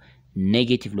to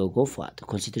negative log of what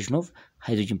concentration of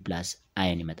hydrogen plus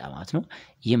ion ይመጣ ማለት ነው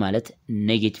ይሄ ማለት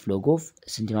negative log of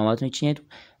ስንት ነው ማለት ነው እቺኛቱ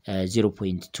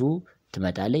 0.2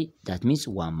 ትመጣለች that means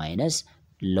 1 minus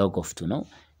log of 2 ነው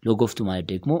log of 2 ማለት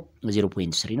ደግሞ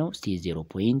 0.3 ነው እስቲ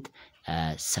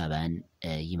 0.7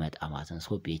 ይመጣ ማለት ነው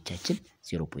so pHችን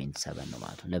 0.7 ነው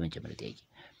ማለት ነው ለመጀመሪያ ጥያቄ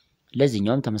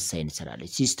ለዚህኛውም ተመሳሳይ እንሰራለን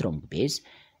ሲ strong base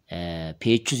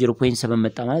pH 0.7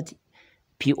 መጣ ማለት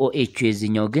pOH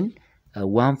የዚህኛው ግን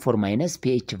 1 4 minus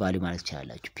pH value ማለት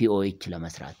ይችላልላችሁ pOH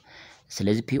ለመስራት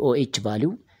ስለዚህ pOH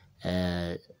value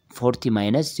 40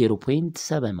 minus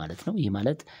 0.7 ማለት ነው ይሄ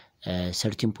ማለት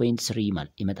 13.3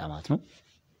 ማለት ይመጣ ማለት ነው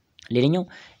ሌላኛው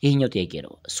ይሄኛው ጥያቄ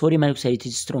ነው ሶዲየም ሃይድሮክሳይድ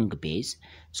is strong base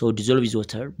so dissolve with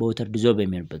water በwater dissolve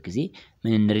በሚሆንበት ጊዜ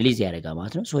ምን ሪሊዝ ያደርጋል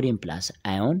ማለት ነው ሶዲየም plus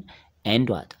ion and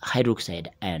what hydroxide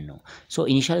ion ነው so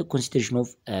initial concentration of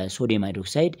sodium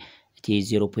hydroxide it is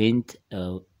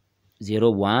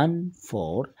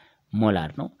 0.014 molar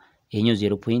ነው ይሄኛው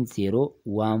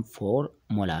 0.014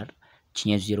 molar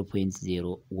ቺኛው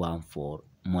 0.014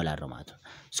 molar ነው ማለት ነው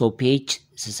so pH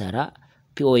ሲሰራ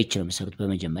pOH ነው የሚሰሩት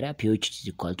በመጀመሪያ pOH is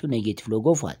equal to negative log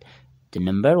of what the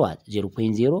number what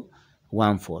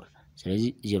 0.014 ስለዚህ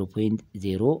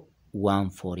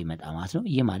 0.014 ይመጣ ማለት ነው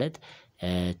ይሄ ማለት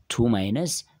 2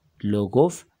 minus log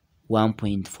of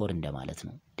 1.4 እንደማለት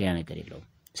ነው ሌላ ነገር የለውም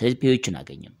ስለዚህ pHን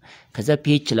አገኘን ከዛ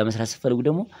pH ለመስራት ሲፈልጉ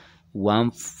ደግሞ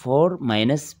 14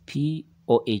 minus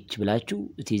pOH ብላችሁ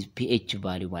it is pH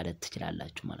value ማለት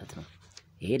ትችላላችሁ ማለት ነው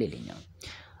ይሄ ሌላኛው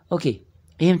ኦኬ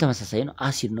ይሄም ተመሳሳይ ነው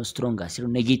አሲድ ነው ስትሮንግ አሲድ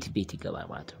ነው ኔጌቲቭ ቤት ይገባል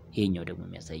ማለት ነው ይሄኛው ደግሞ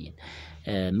የሚያሳየን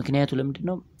ምክንያቱ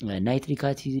ለምንድነው ናይትሪክ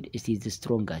አሲድ is the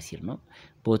strong acid ነው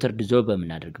በwater dissolve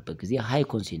በመናደርግበት ጊዜ high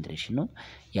concentration ነው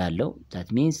ያለው that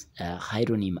means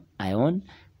hydrogen ion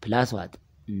plus what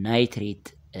nitrate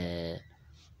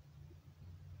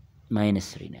minus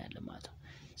 3 ነው ያለው ማለት ነው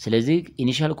ስለዚህ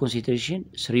ኢኒሻል ኮንሰንትሬሽን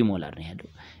 3 ሞላር ነው ያለው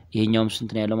ይሄኛውም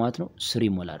ስንት ነው ያለው ማለት ነው 3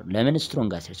 ሞላር ነው ለምን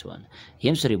ስትሮንግ አሲድ ስለሆነ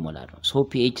ይሄም 3 ሞላር ነው ሶ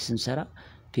pH ስንሰራ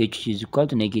pH is equal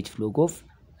to negative log of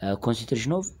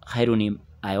concentration of hydronium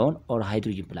ion or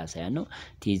hydrogen plus ion ነው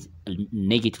it is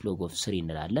negative log of 3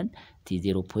 እንላለን it is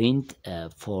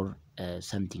 0.4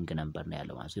 something ነበር ነው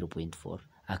ያለው ማለት 0.4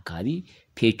 አካባቢ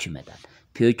pH ይመጣል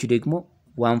pH ደግሞ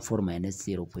 14 minus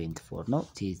 0.4 ነው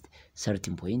it is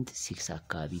 13.6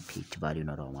 አካባቢ pH ቫልዩ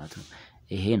ነው ማለት ነው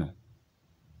ይሄ ነው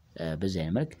በዚህ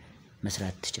አይነት መልክ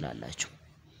መስራት ትችላላችሁ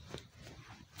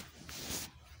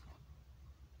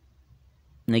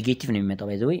ኔጌቲቭ ነው የሚመጣው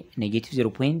ባይ ዘ ወይ ኔጌቲቭ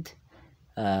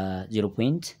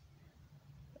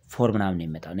 0.4 ምናምን ነው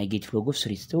የሚመጣው ኔጌቲቭ ሎግ ኦፍ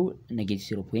 3 to ኔጌቲቭ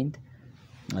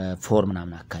 0.4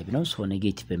 ምናምን አካባቢ ነው ሶ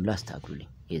ኔጌቲቭ በሚለው አስተካክሉልኝ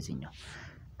የዚህኛው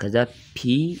ከዛ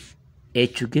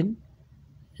pH ግን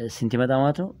ስንት ይመጣ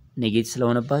ማለት ነው ኔጌቲቭ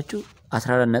ስለሆነባችሁ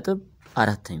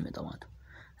 14.4 ነው የሚመጣው ማለት ነው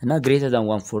እና greater than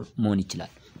 1.4 መሆን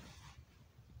ይችላል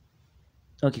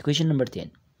Okay, question number 10.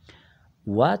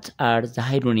 What are the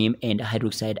hydronium and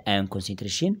hydroxide ion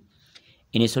concentration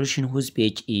in a solution whose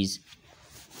pH is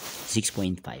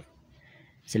 6.5?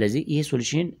 ስለዚህ ይሄ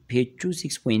ሶሉሽን pH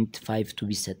 6.5 to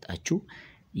ቢሰጣችሁ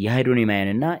የሃይድሮኒየም አዮን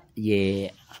እና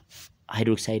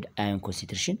የሃይድሮክሳይድ አዮን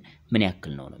ኮንሰንትሬሽን ምን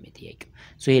ያክል ነው የሚጠየቀው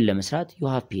ሶ ይሄን ለመስራት you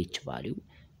have pH value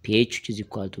pH which is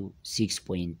equal to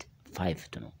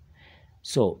 6.5 ነው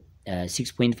so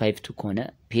 6.52 ከሆነ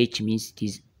pH means it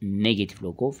is negative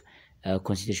log of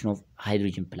concentration of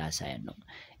hydrogen plus ion ነው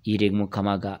ይሄ ደግሞ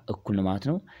ከማጋ እኩል ነው ማለት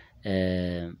ነው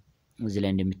እዚህ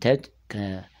ላይ እንደምታዩት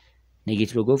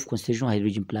ከኔጌቲቭ log of concentration of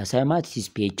hydrogen plus ion ማለት is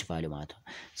pH value ማለት ነው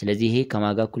ስለዚህ ይሄ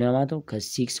ከማጋ እኩል ነው ማለት ነው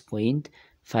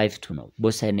ከ6.52 ነው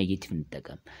both side negative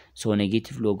እንጠቀም so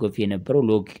negative log of የነበረው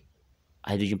log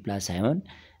hydrogen plus ion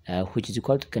which is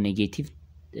equal to ከኔጌቲቭ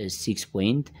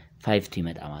 6.52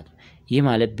 ይመጣ ማለት ነው ይሄ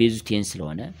ማለት ቤዙ 10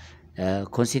 ስለሆነ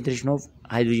concentration of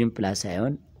hydrogen plus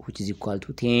ion which is equal to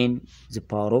 10 the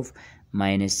power of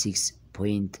minus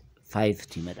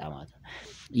 6.5 ይመጣ ማለት ነው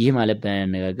ይሄ ማለት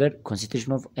በነገር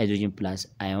concentration of hydrogen plus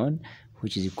ion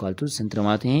which is equal to ስንት ነው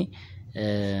ማለት ይሄ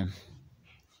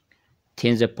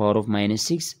 10 the power of minus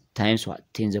 6 times what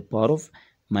 10 the power of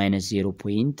minus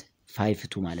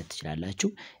 0.52 ማለት ትችላላችሁ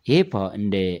ይሄ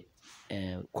እንደ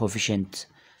ኮኤፊሺየንት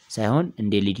ሳይሆን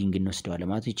እንደ ሊዲንግ እንወስደዋለን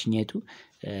ማለት እቺኛይቱ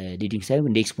ሊዲንግ ሳይሆን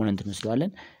እንደ ኤክስፖነንት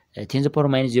እንወስደዋለን 10 the power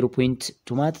minus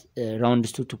 0.2 ማለት rounds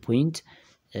to 2 point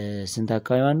ስንት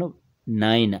አካባቢ ማለት ነው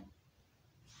 9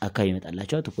 አካባቢ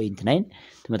ይመጣላችሁ 2.9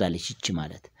 ትመጣለች እቺ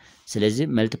ማለት ስለዚህ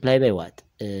multiply by what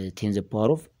 10 the power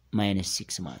of minus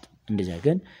 6 ማለት ነው እንደዛ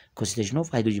ግን concentration of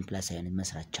hydrogen plus ion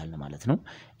መስራት ቻልን ማለት ነው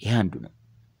ይሄ አንዱ ነው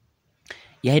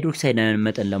የሃይድሮክሳይድ አዮን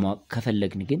መጠን ለማወቅ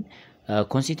ከፈለግን ግን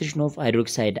concentration of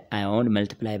hydroxide ion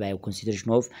multiplied by concentration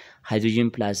of hydrogen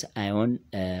plus ion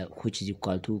which is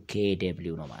equal to Kw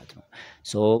ነው ማለት ነው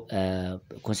so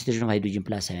concentration of hydrogen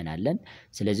plus ion አለን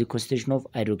ስለዚህ concentration of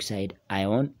hydroxide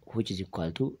ion which is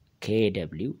equal to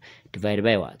Kw divided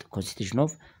by what concentration of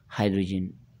hydrogen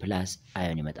plus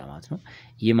ion ይመጣ ማለት ነው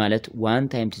ይህ ማለት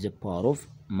 1 times to the power of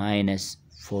minus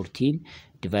 14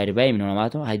 divided by ምን ነው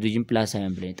ማለት ነው hydrogen plus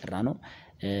ion ብለን ጠራ ነው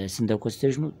ስንት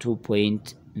concentration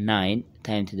 2.9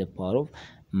 times to the power of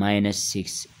minus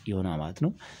 6 ይሆናል ማለት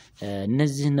ነው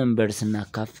እነዚህ ነምበርስ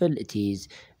እናካፈል it is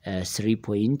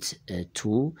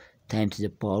 3.2 times to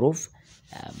the power of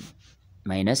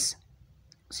minus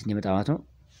ስንት ይመጣ ማለት ነው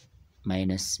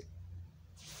minus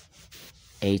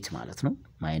 8 ማለት ነው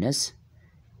minus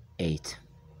 8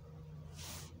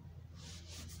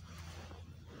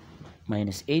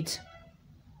 minus 8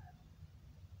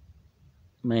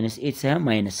 minus 8 ሳይሆን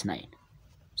minus 9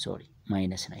 sorry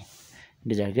minus 9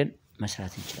 እንደዛ አድርገን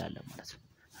መስራት እንችላለን ማለት ነው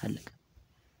አለቀ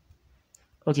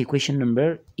okay question number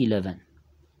 11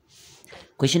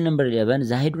 question number 11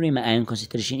 the hydronium ion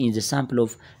concentration in the sample of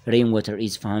rainwater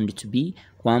is found to be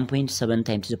 1.7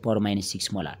 times to the power minus 6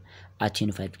 molar at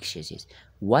 25 degrees Celsius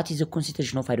what is the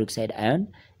concentration of hydroxide ion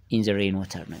in the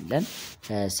rainwater ነው then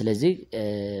ስለዚህ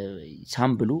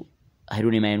ሳምፕሉ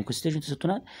hydronium ion concentration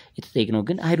ተሰጥቷል የተጠየቅነው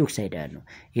ግን hydroxide ion ነው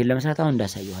ይሄን ለመስራት አሁን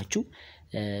እንዳሳየኋችሁ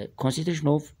concentration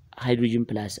of hydrogen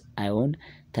plus ion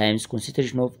times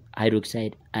concentration of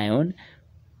hydroxide ion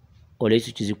always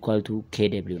which is equal to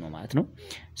Kw ነው ማለት ነው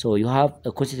so you have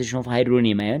a concentration of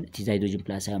hydronium ion it is hydrogen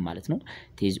plus ion ማለት ነው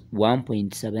it is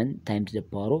 1.7 times to the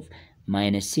power of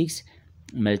minus 6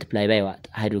 multiplied by what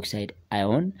hydroxide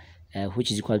ion which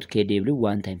is equal to Kw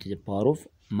 1 times to the power of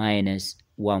minus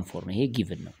 1/4 ነው ይሄ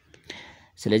given ነው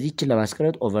ስለዚህ እቺ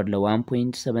ለማስቀረት over ለ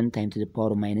 1.7 times to the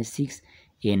power of minus 6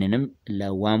 ይሄንንም ለ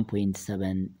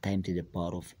 1.7 times to the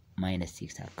power of minus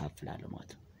 6 አካፍላለሁ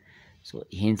ማለት ነው so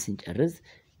ይሄን ስንጨርስ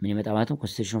ምን ይመጣል ማለት ነው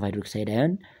concentration of hydroxide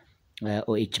ion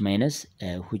OH minus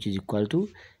which is equal to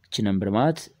እቺ ነምበር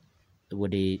ማለት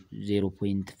ወደ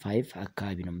 0.5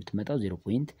 አካባቢ ነው የምትመጣው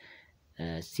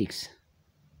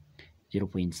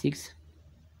 0.6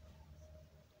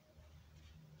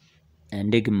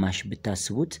 እንደ ግማሽ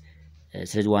ብታስቡት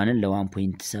ስለዚህ ዋንን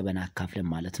ለ1.7 አካፍለን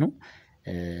ማለት ነው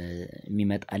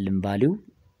የሚመጣልን ቫልዩ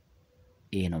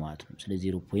ይሄ ነው ማለት ነው ስለዚህ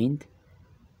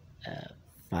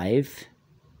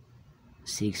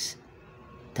 0.56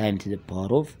 times to the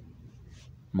power of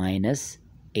minus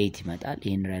 8 ይመጣል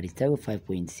ይሄን ራዲት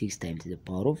 5.6 times to the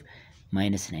power of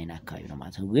minus 9 አካባቢ ነው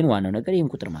ማለት ነው ግን ዋናው ነገር ይሄን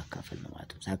ቁጥር ማካፈል ነው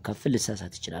ማለት ነው ሳካፍል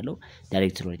ልሳሳት ይችላል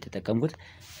ዳይሬክት ሮል ተጠቀምኩት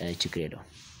ችግር የለውም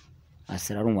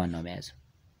አሰራሩን ዋናው መያዝ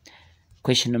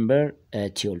Question number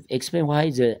 12. Explain why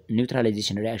the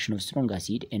neutralization reaction of strong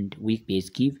acid and weak base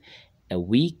give a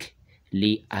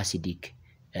weakly acidic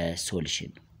solution.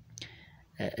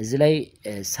 እዚህ ላይ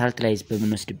ሳልት ላይ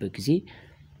በምንወስድበት ጊዜ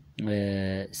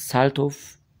salt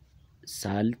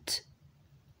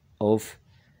of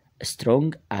strong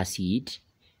acid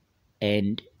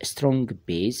and strong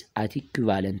base at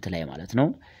equivalent ላይ ማለት ነው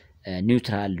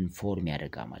neutral form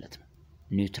ያደርጋል ማለት ነው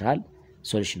neutral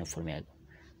solution form ያደርጋል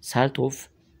salt of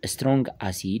strong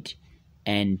acid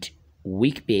and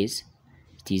weak base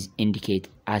it is indicate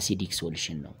acidic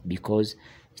solution no because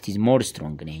it is more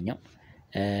strong ነኛው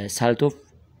salt of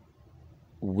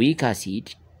weak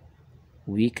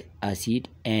acid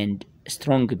and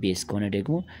strong base ከሆነ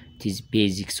ደግሞ it is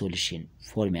basic solution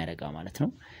form ያደርጋል ማለት ነው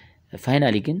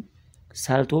finally ግን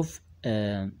salt of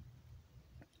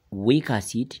weak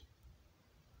acid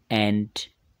and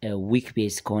weak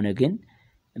base ከሆነ ግን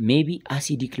maybe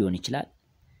acidic ሊሆን ይችላል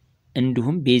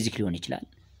እንዲሁም basic ሊሆን ይችላል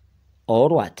or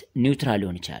what neutral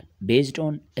ሊሆን ይችላል based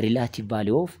on relative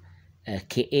value of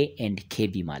Ka and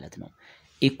Kb ማለት ነው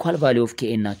equal value of Ka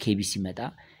እና Kb ሲመጣ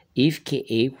if Ka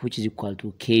which is equal to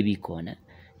Kb ከሆነ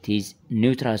it is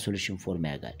neutral solution form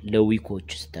ያጋል ለዊኮች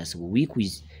ስታስቡ weak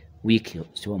with weak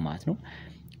ሲሆን ማለት ነው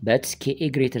but Ka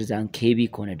greater than Kb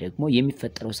ከሆነ ደግሞ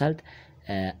የሚፈጠረው ሳልት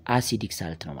acidic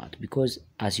salt ነው ማለት because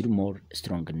acid more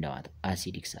strong እንደማለት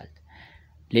acidic salt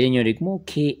ሌላኛው ደግሞ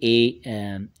Ka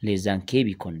less than Kb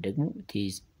ከሆነ ደግሞ it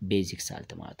is basic salt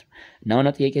ማለት ነው ናውና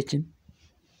ጥያቄያችን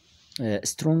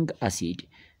strong acid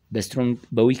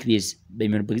በweak base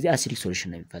በሚሆንበት ጊዜ acidic solution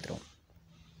ነው የሚፈጥረው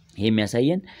ይሄ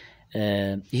የሚያሳየን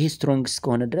ይሄ strong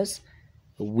እስከሆነ ድረስ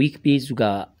weak base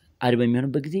ጋር አድ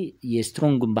በሚሆንበት ጊዜ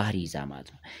የስትሮንግን ባህሪ ይዛ ማለት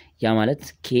ነው ያ ማለት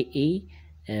Ka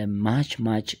much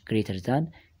greater than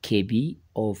Kb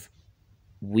of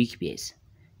weak base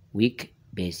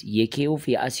የK of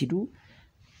የአሲዱ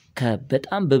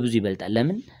ከበጣም በብዙ ይበልጣል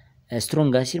ለምን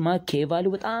ስትሮንግ አሲድ ማለት K ቫልዩ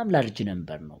በጣም ላርጅ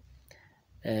ነበር ነው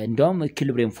እንደውም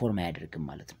ኢኩሊብሪየም ፎርም አያደርግም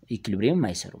ማለት ነው ኢኩሊብሪየም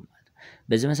አይሰሩም ማለት ነው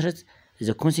በዚህ መሰረት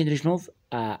the concentration of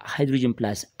hydrogen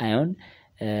plus ion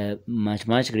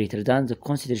much greater than the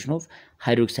concentration of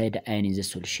hydroxide ion in the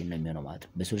solution ነው የሚሆነው ማለት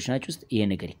ነው በሶሉሽናችሁ ውስጥ ይሄ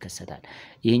ነገር ይከሰታል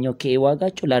ይሄኛው Ka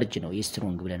ዋጋቸው ላርጅ ነው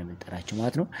የስትሮንግ ብለን የምንጠራቸው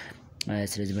ማለት ነው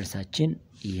ስለዚህ መልሳችን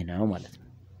ይሄ ነው ማለት ነው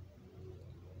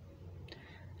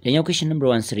ሌላኛው question number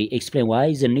 13 explain why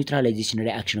the neutralization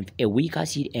reaction of a weak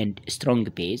acid and strong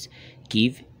base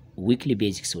give weakly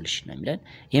basic solution ነው የሚለን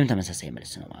ይሄም ተመሳሳይ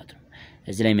መልስ ነው ማለት ነው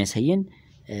እዚህ ላይ የሚያሳየን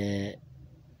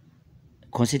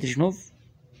concentration of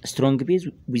strong base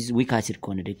with weak acid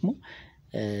ከሆነ ደግሞ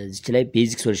እዚህ ላይ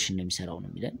basic solution ነው የሚሰራው ነው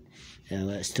የሚለን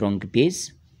strong base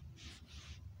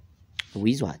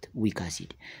with what weak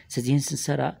acid ስለዚህ ይሄን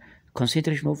ስንሰራ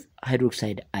concentration of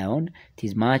hydroxide ion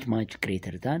is much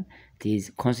greater than the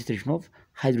concentration of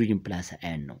hydrogen plus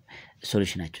ion ነው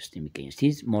ሶሉሽናችሁ ውስጥ የሚገኘው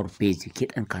is more basic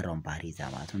የጠንካራውን ባህሪ ይዛ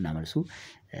ማለት ነው እና መልሱ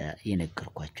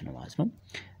የነገርኳችሁ ነው ማለት ነው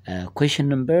question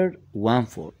number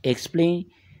 14 explain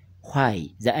why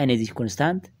the ionization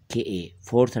constant Ka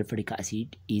for sulfuric acid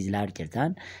is larger than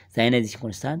the ionization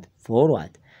constant for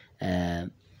what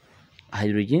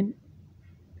hydrogen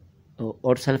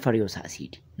or sulfurous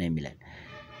acid ነው የሚለን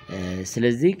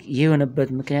ስለዚህ ይሄ የሆነበት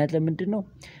ምክንያት ለምንድነው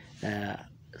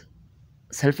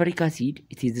sulfuric acid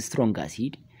it is a strong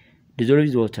acid dissolved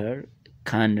with water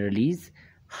can release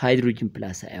hydrogen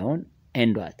plus ion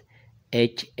and what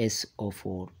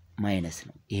HSO4 minus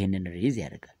ነው ይሄንን ሪሊዝ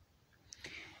ያደርጋል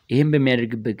ይሄን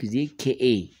በሚያደርግበት ጊዜ Ka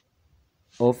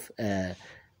of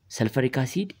sulfuric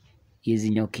acid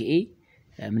የዚህኛው Ka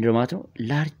ምንድነው ማለት ነው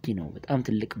ላርጅ ነው በጣም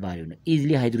ትልቅ ቫልዩ ነው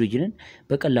easily hydrogenን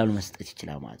በቀላሉ መስጠት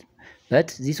ይችላል ማለት ነው but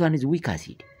this one is weak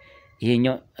acid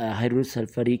ይሄኛው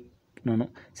hydrosulfuric no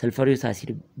sulfurous acid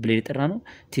ብለን የጠራ ነው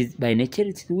by nature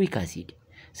it is weak acid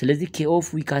ስለዚህ K of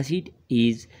weak acid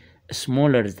is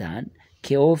smaller than K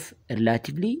of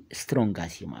relatively strong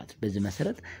acid ማለት በዚህ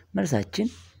መሰረት መልሳችን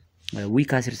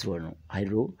weak acid ስለሆነ ነው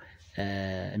hydro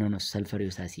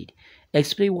sulfurous acid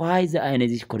explain why the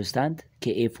ionization constant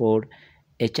Ka for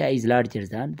HI is larger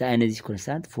than the ionization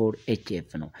constant for HF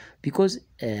ነው because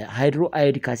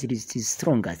hydroiodic acid is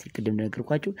strong acid ቅድም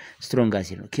እንደነገርኳችሁ strong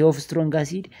acid ነው K of strong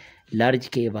acid large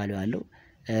Ka value አለው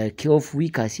K of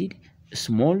weak acid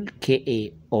small Ka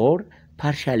or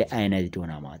partially ionized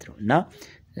ሆና ማለት ነው እና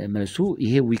መልሱ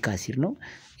ይሄ weak acid ነው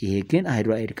ይሄ ግን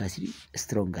hydroiodic acid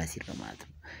strong acid ነው ማለት ነው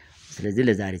ስለዚህ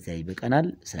ለዛሬ በቀናል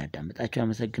ስላዳመጣችሁ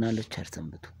አመሰግናለሁ ቸር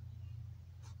ሰንብቱ